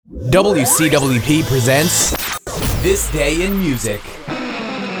WCWP presents This Day in Music.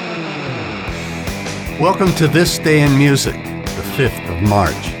 Welcome to This Day in Music, the 5th of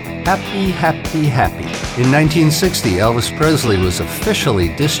March. Happy, happy, happy. In 1960, Elvis Presley was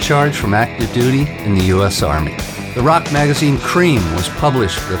officially discharged from active duty in the U.S. Army. The rock magazine Cream was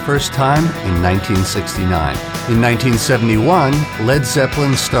published for the first time in 1969. In 1971, Led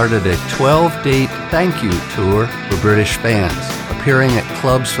Zeppelin started a 12-date thank you tour for British fans, appearing at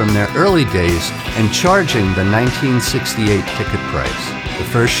clubs from their early days and charging the 1968 ticket price. The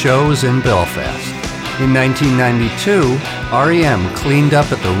first show was in Belfast. In 1992, R.E.M. cleaned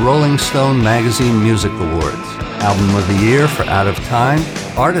up at the Rolling Stone Magazine Music Awards. Album of the Year for Out of Time,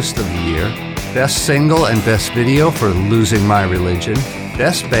 Artist of the Year, Best Single and Best Video for Losing My Religion,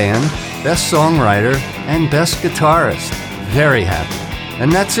 Best Band, Best Songwriter, and Best Guitarist. Very happy.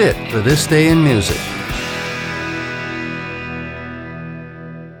 And that's it for This Day in Music.